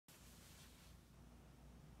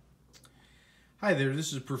Hi there,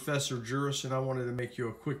 this is Professor Juris, and I wanted to make you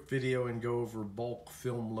a quick video and go over bulk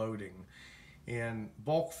film loading. And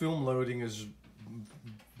bulk film loading is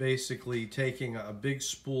basically taking a big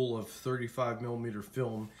spool of 35 millimeter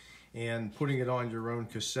film and putting it on your own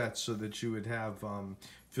cassette so that you would have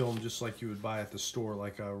film just like you would buy at the store,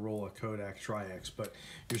 like a roll of Kodak Tri-X, but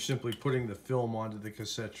you're simply putting the film onto the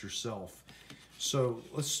cassette yourself. So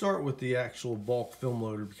let's start with the actual bulk film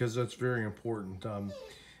loader because that's very important.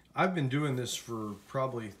 I've been doing this for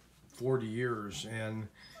probably 40 years, and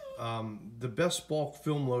the best bulk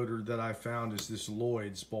film loader that I found is this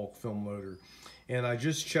Lloyd's bulk film loader. And I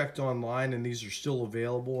just checked online, and these are still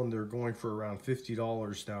available, and they're going for around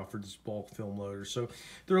 $50 now for this bulk film loader. So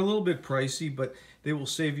they're a little bit pricey, but they will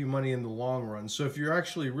save you money in the long run. So if you're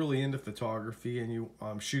actually really into photography and you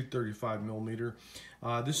shoot 35 millimeter,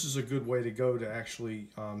 this is a good way to go to actually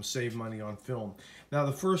save money on film. Now,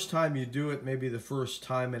 the first time you do it, maybe the first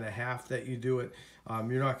time and a half that you do it,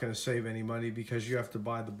 you're not going to save any money because you have to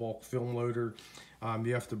buy the bulk film loader.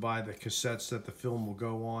 You have to buy the cassettes that the film will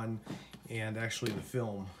go on, and actually the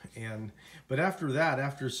film. But after that,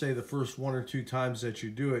 after say the first 1 or 2 times that you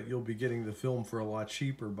do it, you'll be getting the film for a lot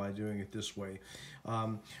cheaper by doing it this way.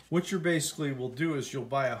 What you basically will do is you'll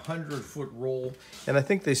buy a 100-foot roll, and I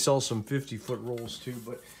think they sell some 50-foot rolls too,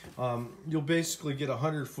 but you'll basically get a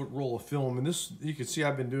 100-foot roll of film. And this, you can see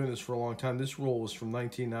I've been doing this for a long time. This roll was from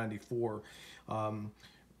 1994,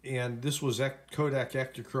 and this was Kodak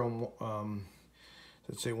Ektachrome,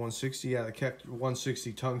 let's say 160, yeah, the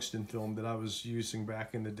 160 tungsten film that I was using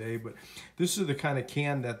back in the day. But this is the kind of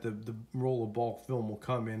can that the roll of bulk film will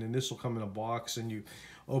come in, and this will come in a box, and you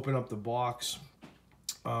open up the box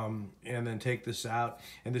and then take this out,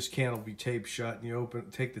 and this can will be taped shut, and you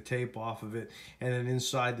take the tape off of it, and then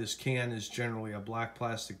inside this can is generally a black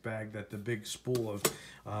plastic bag that the big spool of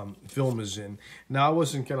film is in. Now, I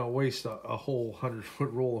wasn't going to waste a whole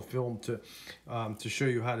 100-foot roll of film to show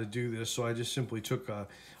you how to do this, so I just simply took a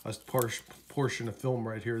portion of film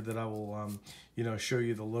right here that I will show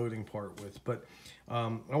you the loading part with. But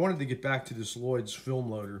I wanted to get back to this Lloyd's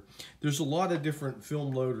film loader. There's a lot of different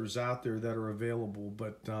film loaders out there that are available,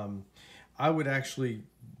 but I would actually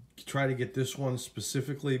try to get this one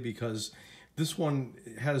specifically because this one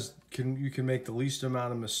you can make the least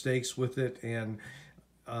amount of mistakes with it. And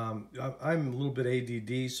I'm a little bit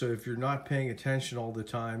ADD, so if you're not paying attention all the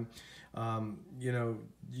time,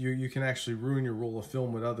 you can actually ruin your roll of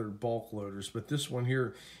film with other bulk loaders. But this one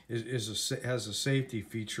here has a safety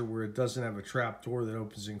feature where it doesn't have a trap door that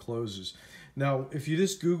opens and closes. Now, if you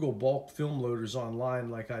just Google bulk film loaders online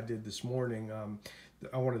like I did this morning,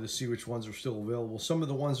 I wanted to see which ones are still available. Some of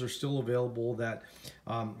the ones are still available that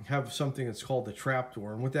have something that's called the trap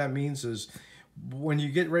door. And what that means is when you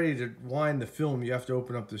get ready to wind the film, you have to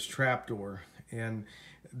open up this trap door, and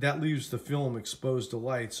that leaves the film exposed to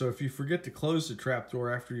light. So if you forget to close the trap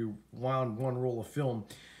door after you wound one roll of film,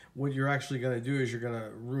 what you're actually going to do is you're going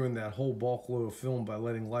to ruin that whole bulk load of film by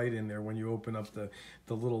letting light in there when you open up the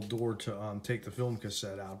little door to take the film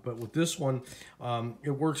cassette out. But with this one,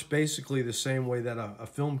 it works basically the same way that a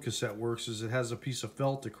film cassette works, is it has a piece of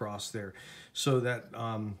felt across there so that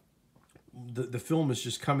the film is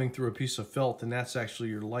just coming through a piece of felt, and that's actually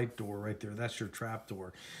your light door right there. That's your trap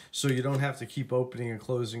door. So you don't have to keep opening and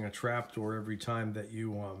closing a trap door every time that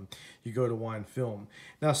you go to wind film.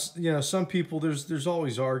 Now, some people, there's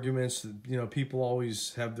always arguments. People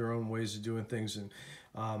always have their own ways of doing things, and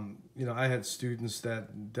I had students that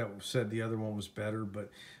said the other one was better, but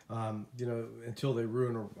until they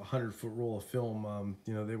ruin a 100-foot roll of film,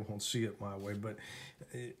 they won't see it my way. But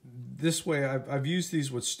this way, I've used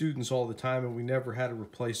these with students all the time, and we never had to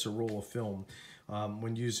replace a roll of film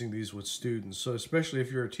when using these with students. So especially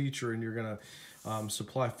if you're a teacher and you're going to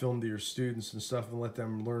supply film to your students and stuff and let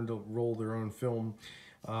them learn to roll their own film,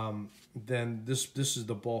 then this is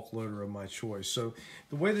the bulk loader of my choice. So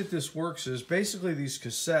the way that this works is basically these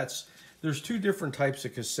cassettes, there's 2 different types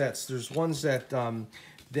of cassettes. There's ones that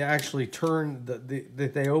they actually turn,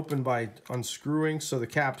 that they open by unscrewing, so the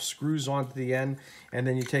cap screws onto the end, and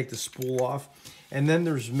then you take the spool off. And then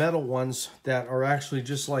there's metal ones that are actually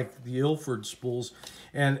just like the Ilford spools.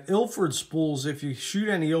 And Ilford spools, if you shoot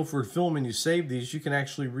any Ilford film and you save these, you can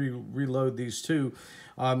actually reload these too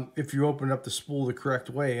if you open up the spool the correct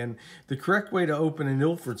way. And the correct way to open an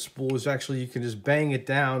Ilford spool is actually you can just bang it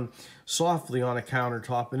down softly on a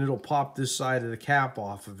countertop, and it'll pop this side of the cap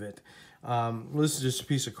off of it. This is just a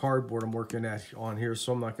piece of cardboard I'm working on here,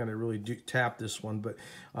 so I'm not going to really tap this one, but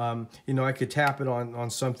I could tap it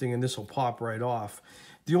on something and this will pop right off.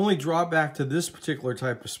 The only drawback to this particular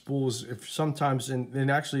type of spool is if sometimes,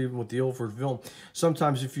 and actually even with the Ilford film,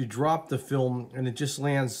 sometimes if you drop the film and it just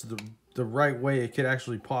lands the right way, it could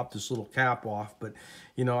actually pop this little cap off. But,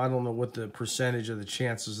 you know, I don't know what the percentage of the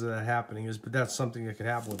chances of that happening is, but that's something that could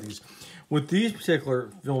happen with these. With these particular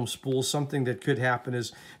film spools, something that could happen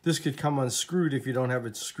is this could come unscrewed if you don't have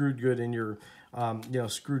it screwed good in your, you know,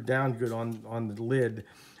 screwed down good on the lid.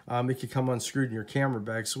 It could come unscrewed in your camera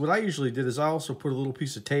bag. So what I usually did is I also put a little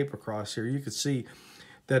piece of tape across here. You could see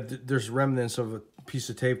that there's remnants of a piece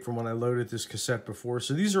of tape from when I loaded this cassette before.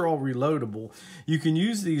 So these are all reloadable. You can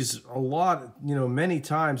use these a lot, you know, many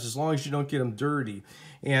times, as long as you don't get them dirty.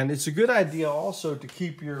 And it's a good idea also to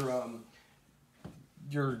keep your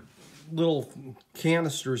little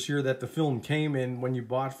canisters here that the film came in when you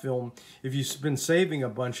bought film. If you've been saving a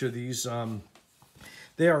bunch of these,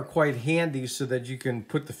 they are quite handy so that you can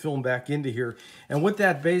put the film back into here. And what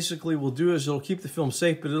that basically will do is it'll keep the film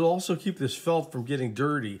safe, but it'll also keep this felt from getting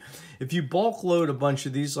dirty. If you bulk load a bunch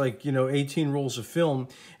of these, like, you know, 18 rolls of film,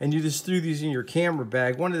 and you just threw these in your camera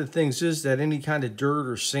bag, one of the things is that any kind of dirt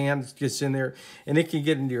or sand gets in there, and it can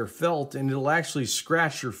get into your felt, and it'll actually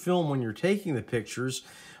scratch your film when you're taking the pictures.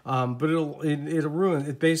 But it'll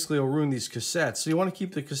basically ruin these cassettes. So you want to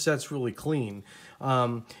keep the cassettes really clean.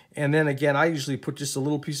 And then again, I usually put just a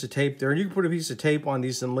little piece of tape there, and you can put a piece of tape on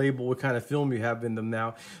these and label what kind of film you have in them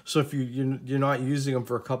now. So if you're not using them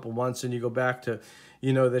for a couple months and you go back to,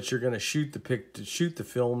 you know, that you're going to shoot the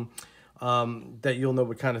film, that you'll know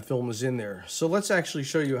what kind of film is in there. So let's actually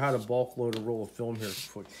show you how to bulk load a roll of film here.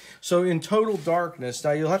 So in total darkness,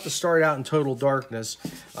 now you'll have to start out in total darkness.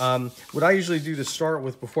 What I usually do to start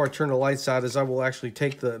with before I turn the lights out is I will actually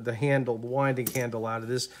take the handle, the winding handle out of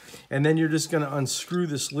this, and then you're just going to unscrew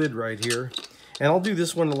this lid right here. And I'll do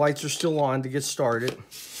this when the lights are still on to get started,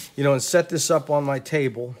 you know, and set this up on my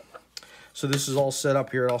table. So this is all set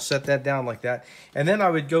up here. I'll set that down like that. And then I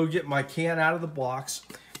would go get my can out of the box.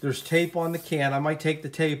 There's tape on the can. I might take the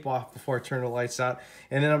tape off before I turn the lights out.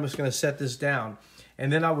 And then I'm just going to set this down.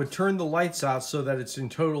 And then I would turn the lights out so that it's in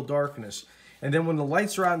total darkness. And then when the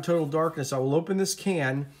lights are out in total darkness, I will open this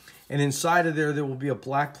can. And inside of there will be a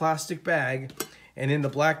black plastic bag. And in the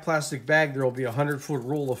black plastic bag, there will be a 100-foot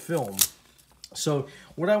roll of film. So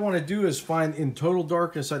what I want to do is find, in total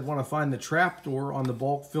darkness, I'd want to find the trap door on the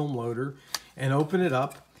bulk film loader and open it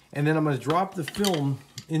up. And then I'm going to drop the film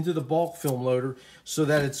into the bulk film loader so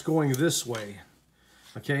that it's going this way.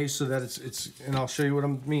 Okay, so that it's and I'll show you what I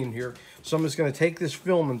mean here. So I'm just going to take this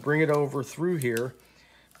film and bring it over through here.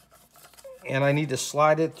 And I need to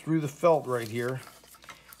slide it through the felt right here.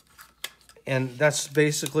 And that's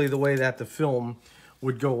basically the way that the film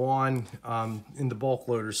would go on in the bulk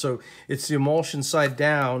loader. So it's the emulsion side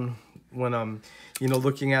down. When I'm, you know,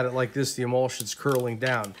 looking at it like this, the emulsion's curling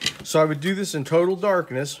down. So I would do this in total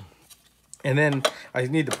darkness, and then I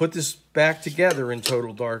need to put this back together in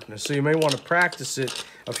total darkness. So you may want to practice it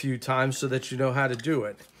a few times so that you know how to do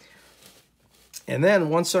it. And then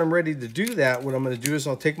once I'm ready to do that, what I'm going to do is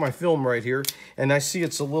I'll take my film right here, and I see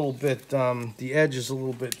it's a little bit, the edge is a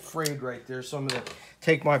little bit frayed right there. So I'm going to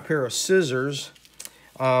take my pair of scissors,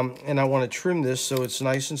 and I want to trim this so it's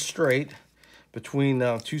nice and straight between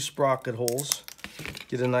two sprocket holes.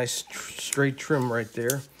 Get a nice straight trim right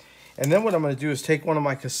there. And then what I'm going to do is take one of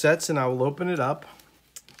my cassettes and I will open it up.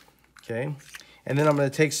 Okay. And then I'm going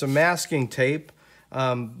to take some masking tape.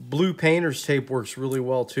 Blue painter's tape works really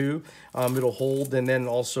well too. It'll hold and then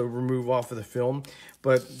also remove off of the film.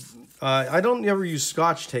 But I don't ever use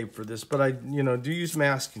Scotch tape for this, but I do use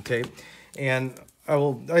masking tape. And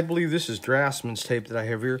I believe this is Draftsman's tape that I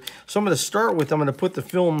have here. So I'm going to start with, I'm going to put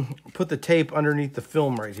the tape underneath the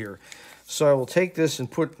film right here. So I will take this and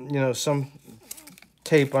put, some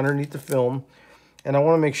tape underneath the film. And I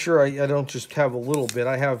want to make sure I don't just have a little bit.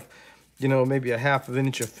 I have, maybe a half of an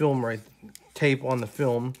inch of film tape on the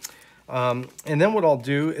film. And then what I'll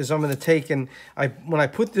do is I'm going to take and when I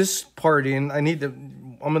put this part in, I'm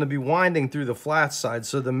going to be winding through the flat side,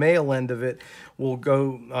 so the male end of it will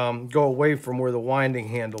go away from where the winding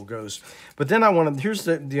handle goes. But then here's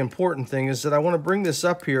the important thing is that I want to bring this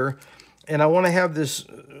up here, and I want to have this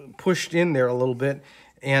pushed in there a little bit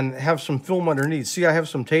and have some film underneath. See, I have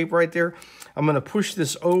some tape right there. I'm going to push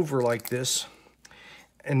this over like this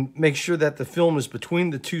and make sure that the film is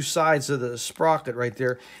between the two sides of the sprocket right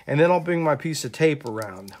there. And then I'll bring my piece of tape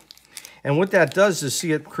around. And what that does is,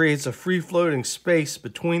 see, it creates a free-floating space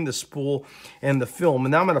between the spool and the film.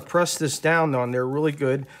 And now I'm going to press this down on there really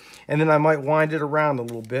good. And then I might wind it around a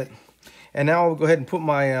little bit. And now I'll go ahead and put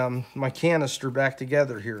my my canister back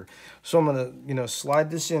together here. So I'm going to, slide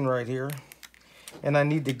this in right here. And I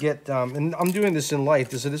need to get, and I'm doing this in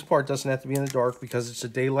light. So this part doesn't have to be in the dark because it's a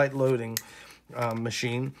daylight loading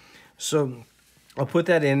machine. So I'll put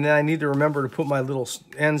that in, and I need to remember to put my little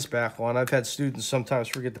ends back on. I've had students sometimes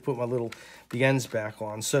forget to put the ends back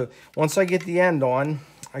on. So once I get the end on,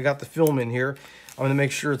 I got the film in here. I'm gonna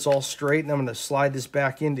make sure it's all straight, and I'm gonna slide this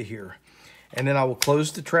back into here. And then I will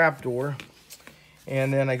close the trap door,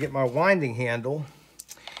 and then I get my winding handle.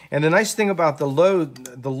 And the nice thing about the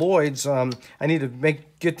Lloyds, I need to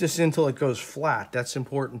get this until it goes flat. That's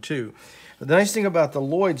important too. But the nice thing about the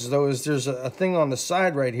Lloyds though is there's a thing on the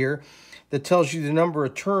side right here that tells you the number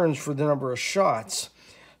of turns for the number of shots.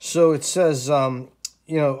 So it says,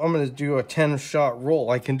 you know, I'm going to do a 10-shot roll.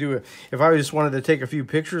 I can do it, if I just wanted to take a few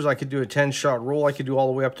pictures, I could do a 10-shot roll. I could do all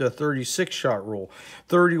the way up to a 36-shot roll.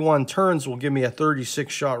 31 turns will give me a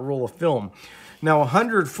 36-shot roll of film. Now, a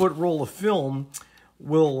 100-foot roll of film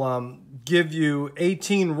will give you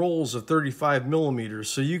 18 rolls of 35 millimeters.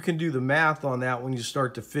 So you can do the math on that when you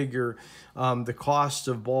start to figure the cost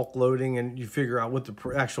of bulk loading, and you figure out what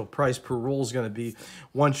the actual price per roll is going to be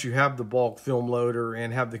once you have the bulk film loader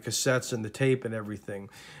and have the cassettes and the tape and everything.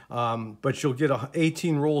 But you'll get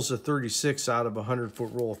 18 rolls of 36 out of a 100-foot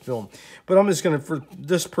roll of film. But I'm just going to, for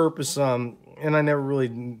this purpose, and I never really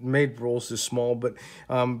made rolls this small, but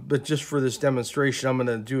just for this demonstration, I'm going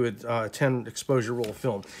to do a 10 exposure roll of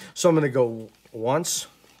film. So I'm going to go once,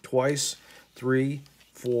 twice, 3,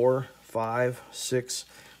 4, 5, 6,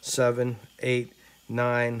 7, 8,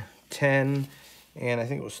 9, 10, and I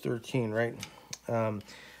think it was 13, right?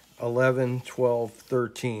 11, 12,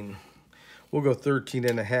 13. We'll go 13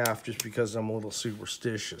 and a half just because I'm a little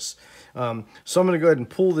superstitious. So I'm going to go ahead and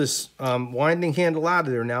pull this winding handle out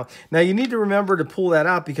of there now. Now you need to remember to pull that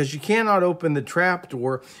out because you cannot open the trap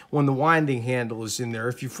door when the winding handle is in there.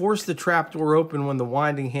 If you force the trap door open when the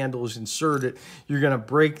winding handle is inserted, you're going to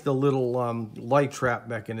break the little light trap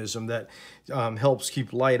mechanism that helps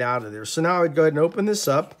keep light out of there. So now I'd go ahead and open this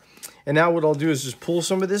up. And now what I'll do is just pull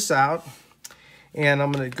some of this out. And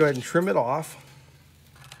I'm going to go ahead and trim it off.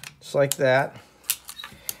 Just like that.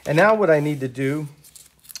 And now what I need to do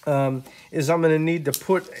is I'm going to need to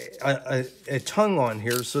put a tongue on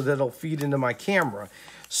here so that it'll feed into my camera.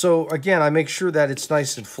 So again, I make sure that it's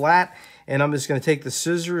nice and flat, and I'm just going to take the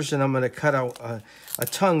scissors and I'm going to cut out a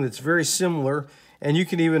tongue that's very similar. And you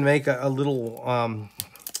can even make a little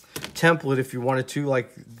template if you wanted to,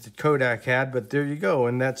 like the Kodak had, but there you go.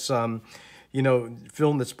 And that's, you know,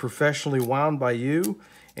 film that's professionally wound by you,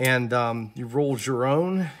 and you've rolled your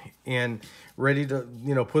own and ready to,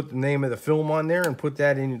 you know, put the name of the film on there and put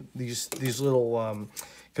that in these little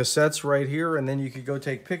cassettes right here, and then you could go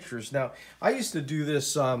take pictures. Now, I used to do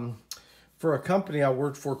this for a company I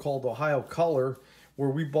worked for called Ohio Color, where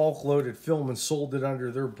we bulk loaded film and sold it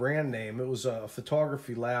under their brand name. It was a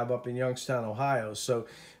photography lab up in Youngstown, Ohio. So,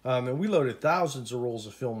 and we loaded thousands of rolls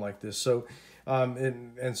of film like this. So,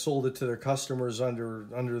 and sold it to their customers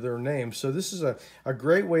under their name. So this is a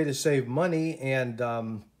great way to save money,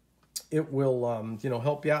 and it will you know,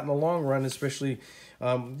 help you out in the long run, especially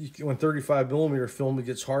when 35 millimeter film, it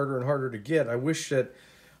gets harder and harder to get. I wish that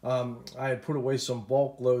I had put away some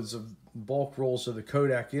bulk rolls of the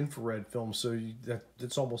Kodak infrared film, so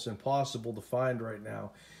it's almost impossible to find right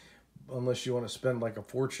now unless you want to spend like a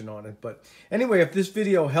fortune on it. But anyway, if this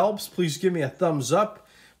video helps, please give me a thumbs up.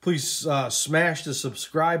 Please smash the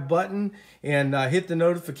subscribe button and hit the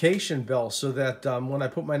notification bell so that when I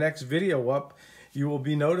put my next video up, you will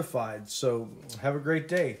be notified. So have a great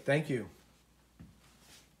day. Thank you.